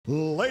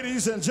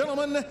Ladies and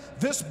gentlemen,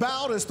 this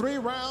bout is 3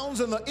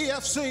 rounds in the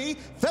EFC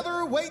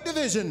featherweight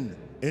division.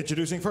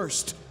 Introducing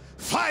first,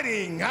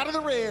 fighting out of the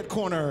red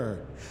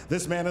corner.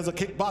 This man is a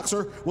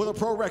kickboxer with a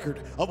pro record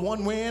of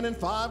 1 win and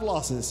 5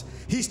 losses.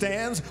 He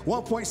stands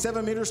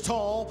 1.7 meters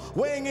tall,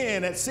 weighing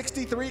in at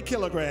 63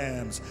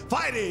 kilograms.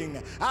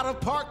 Fighting out of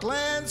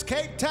Parklands,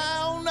 Cape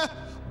Town,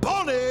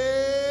 Boney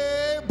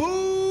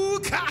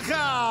Bukaka.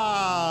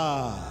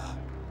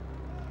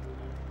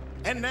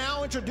 And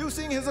now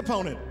introducing his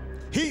opponent.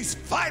 He's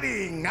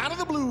fighting out of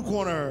the blue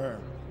corner.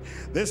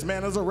 This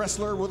man is a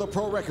wrestler with a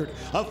pro record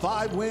of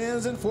 5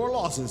 wins and 4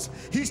 losses.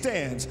 He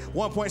stands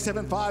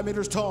 1.75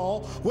 meters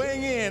tall,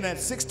 weighing in at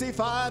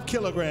 65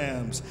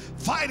 kilograms.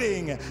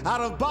 Fighting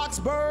out of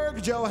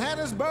Boksburg,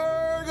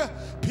 Johannesburg,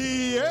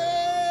 Pierre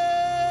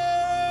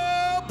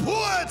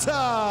Botha.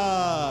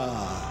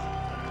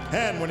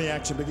 And when the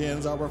action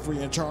begins, our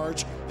referee in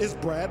charge is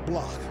Pierre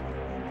Botha.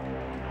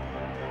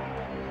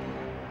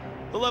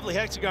 The lovely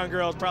Hexagon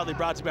Girls, proudly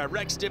brought to you by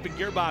Rex Dip and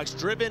Gearbox,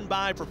 driven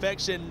by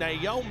Perfection.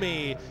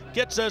 Naomi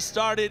gets us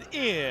started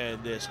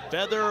in this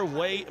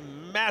featherweight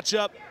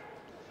matchup.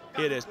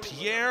 It is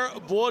Pierre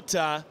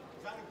Botha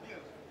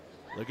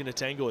looking to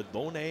tangle with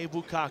Boney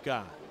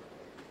Bukaka.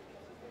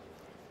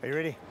 Are you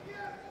ready?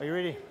 Are you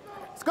ready?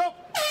 Let's go!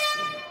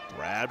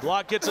 Brad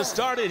Block gets us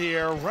started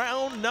here.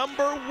 Round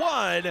number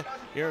 1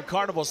 here in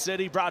Carnival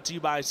City, brought to you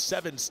by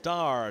 7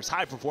 Stars,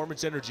 high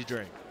performance energy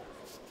drink.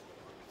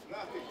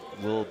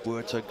 Will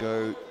Botha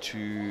go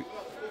to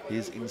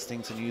his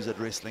instincts and use that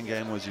wrestling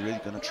game, or is he really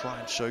going to try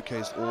and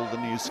showcase all the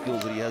new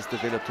skills that he has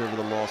developed over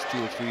the last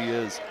 2 or 3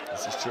 years?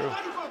 This is true.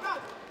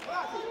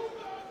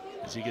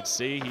 As you can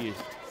see, he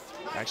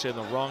actually in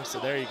the wrong, so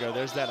there you go.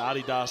 There's that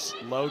Adidas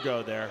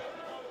logo there,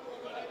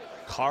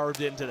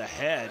 carved into the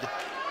head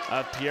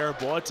of Pierre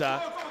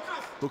Botha.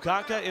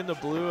 Bukaka in the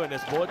blue and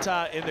it's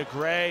Botha in the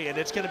gray, and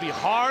it's going to be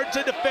hard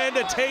to defend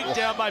a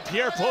takedown by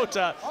Pierre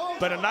Botha,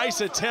 but a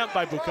nice attempt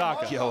by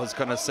Bukaka. Yeah, I was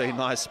going to say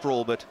nice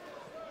sprawl, but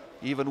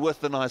even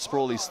with the nice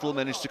sprawl, he still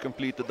managed to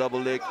complete the double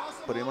leg.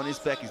 Put him on his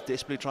back. He's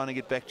desperately trying to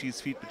get back to his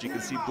feet, but you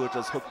can see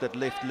Botha's hooked that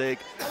left leg.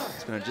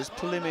 He's going to just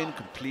pull him in,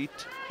 complete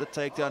the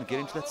takedown,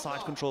 get into that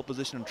side control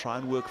position and try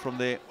and work from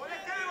there.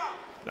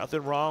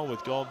 Nothing wrong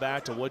with going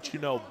back to what you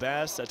know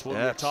best. That's what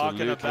we're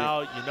talking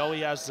about. You know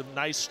he has some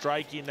nice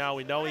striking now.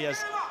 We know he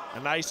has a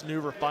nice new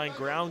refined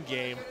ground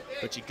game,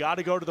 but you got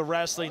to go to the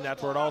wrestling.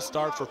 That's where it all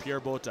starts for Pierre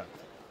Botha.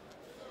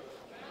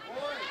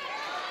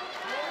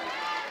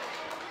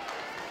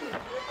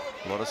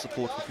 A lot of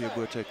support for Pierre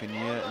Botha. Can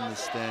hear in the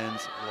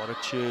stands, a lot of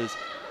cheers.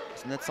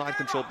 He's in that side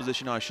control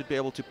position now. He should be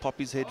able to pop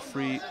his head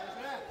free.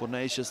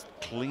 Boney's just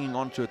clinging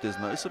onto it. There's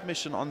no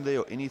submission on there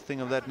or anything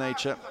of that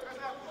nature.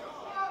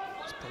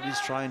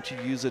 He's trying to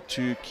use it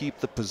to keep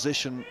the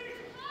position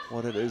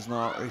what it is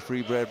now.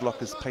 Referee Brad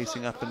Block is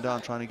pacing up and down,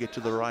 trying to get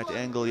to the right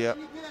angle here.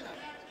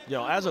 You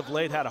know, as of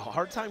late, had a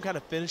hard time kind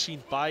of finishing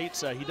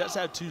fights. He does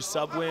have 2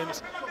 sub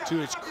wins to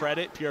his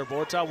credit, Pierre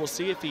Botha. We'll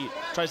see if he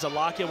tries to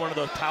lock in one of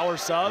those power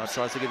subs.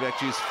 Tries to get back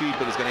to his feet,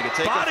 but he's going to get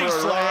taken Body for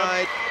a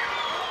ride.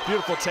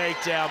 Beautiful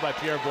takedown by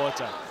Pierre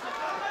Botha.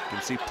 You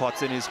can see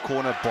Potts in his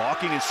corner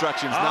barking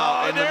instructions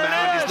now in the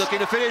mount. He's looking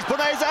to finish.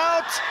 Boney's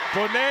out!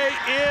 Boney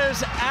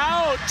is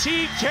out.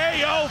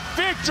 TKO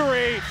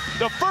victory.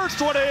 The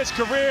first one of his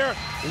career.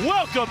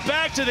 Welcome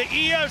back to the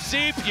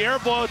EFC, Pierre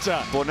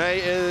Botha. Boney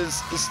is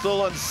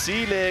still on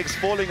sea legs,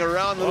 falling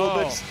around a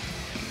little bit.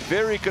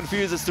 Very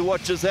confused as to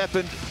what just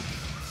happened.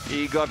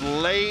 He got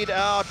laid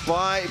out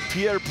by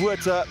Pierre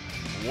Botha.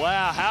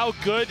 Wow, how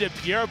good did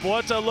Pierre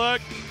Botha look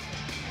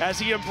as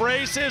he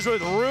embraces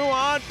with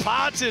Ruan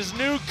Potts, his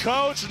new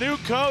coach.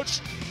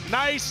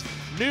 Nice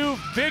new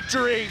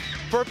victory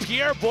for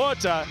Pierre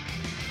Botha.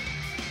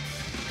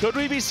 Could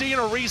we be seeing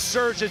a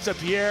resurgence of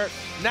Pierre,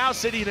 now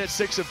sitting at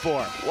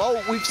 6-4?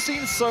 Well, we've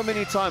seen so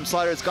many times,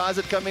 Cyrus, guys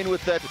that come in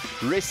with that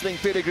wrestling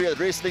pedigree, that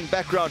wrestling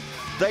background.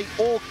 They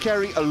all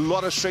carry a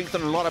lot of strength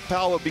and a lot of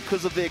power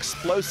because of the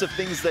explosive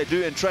things they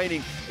do in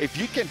training. If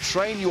you can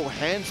train your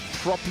hands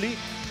properly,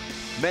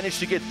 managed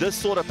to get this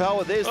sort of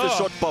power. There's the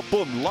shot,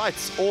 boom,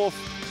 lights off.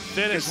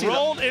 Finished,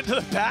 rolled into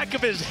the back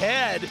of his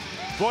head.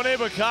 Boney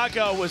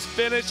Bukaka was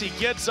finished. He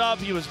gets up.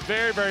 He was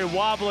very, very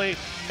wobbly.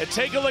 And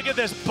take a look at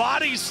this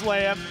body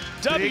slam,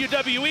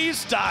 WWE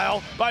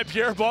style by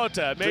Pierre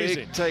Botha.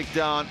 Amazing. Big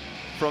takedown.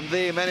 From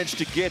there, managed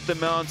to get the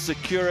mount,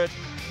 secure it,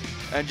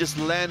 and just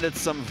landed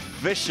some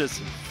vicious,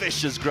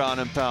 vicious ground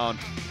and pound.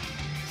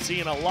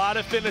 Seeing a lot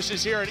of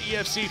finishes here at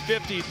EFC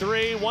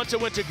 53. Once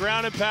it went to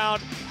ground and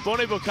pound,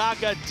 Boney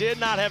Bukaka did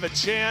not have a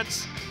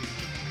chance.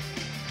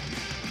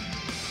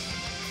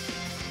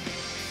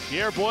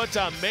 Pierre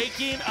Botha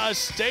making a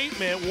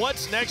statement.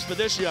 What's next for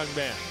this young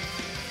man?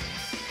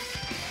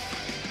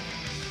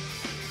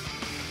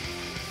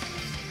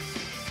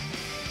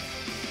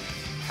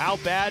 How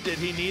bad did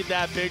he need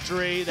that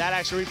victory? That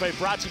action replay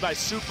brought to you by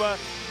Super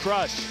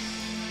Crush.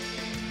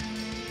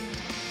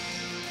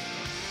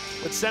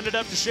 Let's send it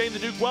up to Shane the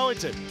Duke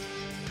Wellington.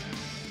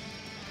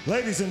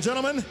 Ladies and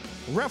gentlemen,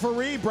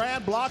 Referee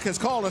Brad Block has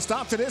called a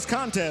stop to this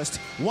contest.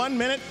 1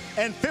 minute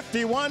and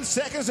 51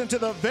 seconds into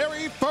the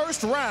very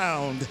first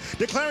round.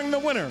 Declaring the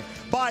winner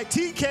by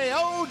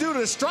TKO due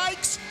to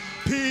strikes,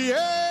 Pierre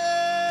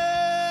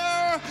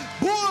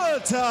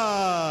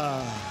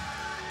Botha.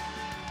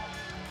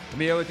 I'm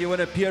here with your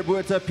winner, Pierre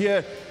Botha.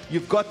 Pierre,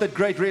 you've got that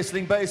great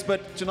wrestling base,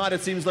 but tonight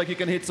it seems like you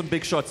can hit some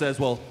big shots as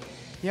well.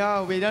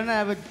 Yeah, we don't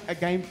have a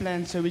game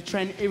plan, so we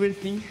train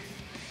everything.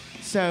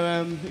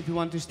 So if you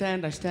want to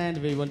stand, I stand.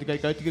 If you want to go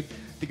to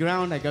the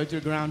ground, I go to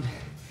the ground.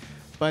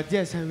 But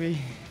yes,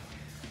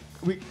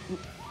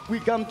 we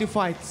come to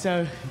fight,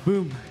 so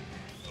boom.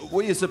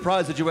 Were you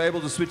surprised that you were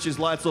able to switch his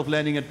lights off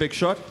landing at big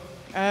shot?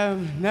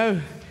 No,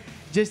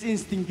 just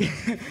instinct.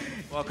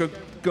 Well,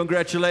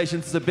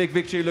 congratulations. It's a big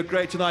victory. You look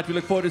great tonight. We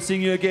look forward to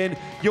seeing you again.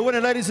 Your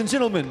winner, ladies and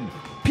gentlemen,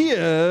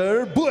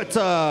 Pierre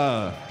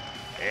Botha.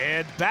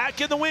 And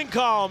back in the win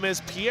column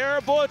is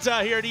Pierre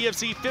Botha here at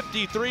EFC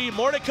 53.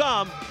 More to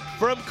come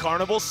from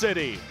Carnival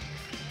City.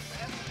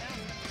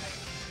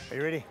 Are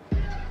you ready?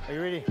 Are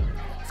you ready?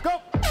 Let's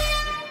go!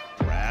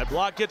 Brad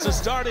Block gets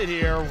us started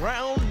here.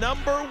 Round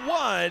number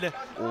 1.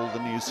 All the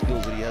new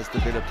skills that he has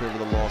developed over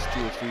the last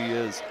 2 or 3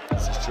 years.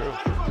 This is true.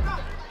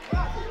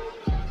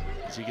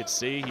 As you can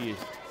see, he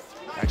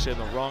actually in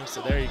the wrong,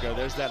 so there you go.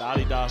 There's that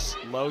Adidas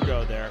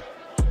logo there.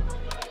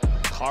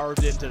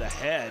 Carved into the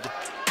head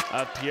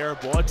of Pierre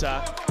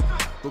Botha.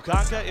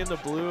 Bukaka in the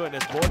blue and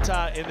it's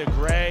Botha in the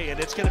gray, and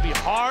it's going to be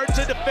hard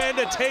to defend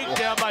a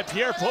takedown by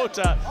Pierre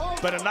Botha,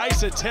 but a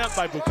nice attempt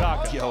by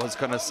Bukaka. Yeah, I was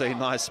going to say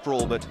nice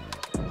sprawl, but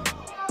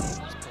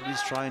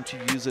he's trying to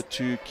use it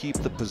to keep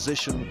the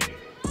position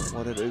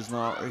what it is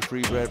now.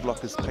 Referee Brad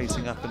Block is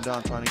pacing up and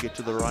down, trying to get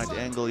to the right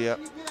angle here.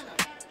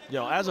 You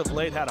know, as of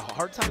late, had a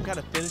hard time kind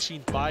of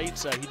finishing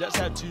fights. He does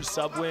have 2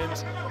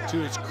 sub-wins to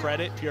his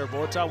credit, Pierre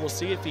Botha. We'll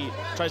see if he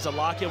tries to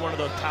lock in one of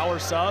those power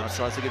subs.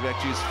 Tries to get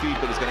back to his feet,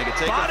 but he's going to get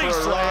taken Body for a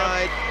slam.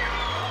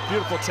 ride.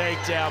 Beautiful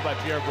takedown by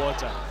Pierre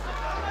Botha.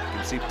 You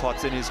can see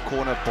Potts in his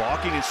corner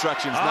barking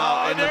instructions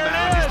now. Oh, In the there it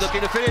mound, is. he's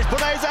looking to finish.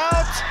 Boney's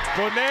out!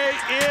 Boney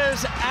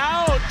is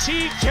out.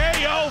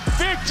 TKO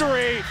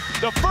victory.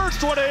 The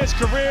first one of his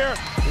career.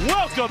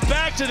 Welcome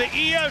back to the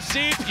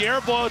EFC,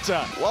 Pierre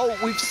Botha. Well,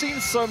 we've seen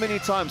so many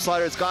times,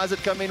 Cyrus, guys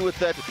that come in with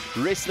that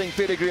wrestling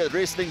pedigree, that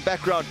wrestling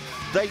background.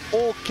 They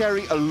all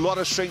carry a lot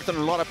of strength and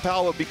a lot of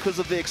power because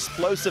of the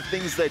explosive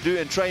things they do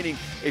in training.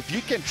 If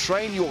you can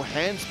train your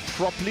hands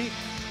properly,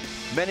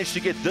 manage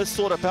to get this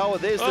sort of power,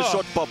 there's the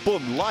shot,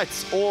 boom,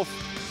 lights off.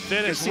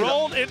 Finish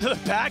rolled into the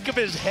back of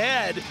his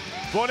head.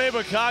 Boney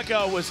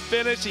Bukaka was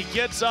finished. He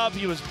gets up.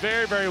 He was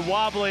very, very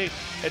wobbly.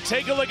 And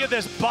take a look at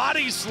this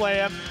body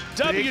slam,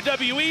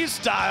 WWE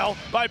style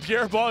by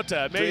Pierre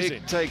Botha.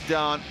 Amazing. Big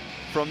takedown.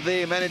 From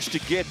there, managed to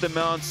get the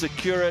mount,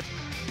 secure it,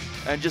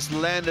 and just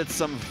landed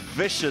some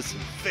vicious,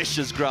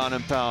 vicious ground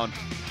and pound.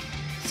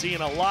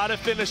 Seeing a lot of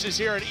finishes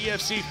here at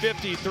EFC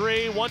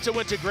 53. Once it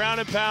went to ground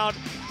and pound,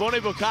 Boney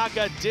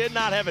Bukaka did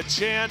not have a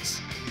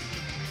chance.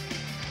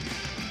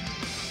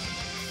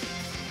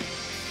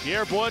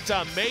 Pierre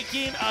Botha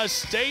making a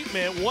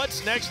statement.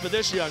 What's next for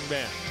this young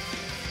man?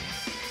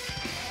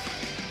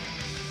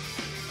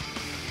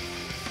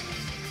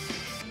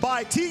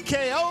 By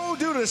TKO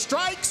due to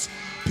strikes,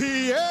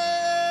 Pierre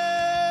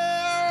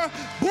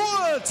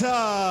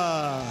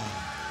Botha.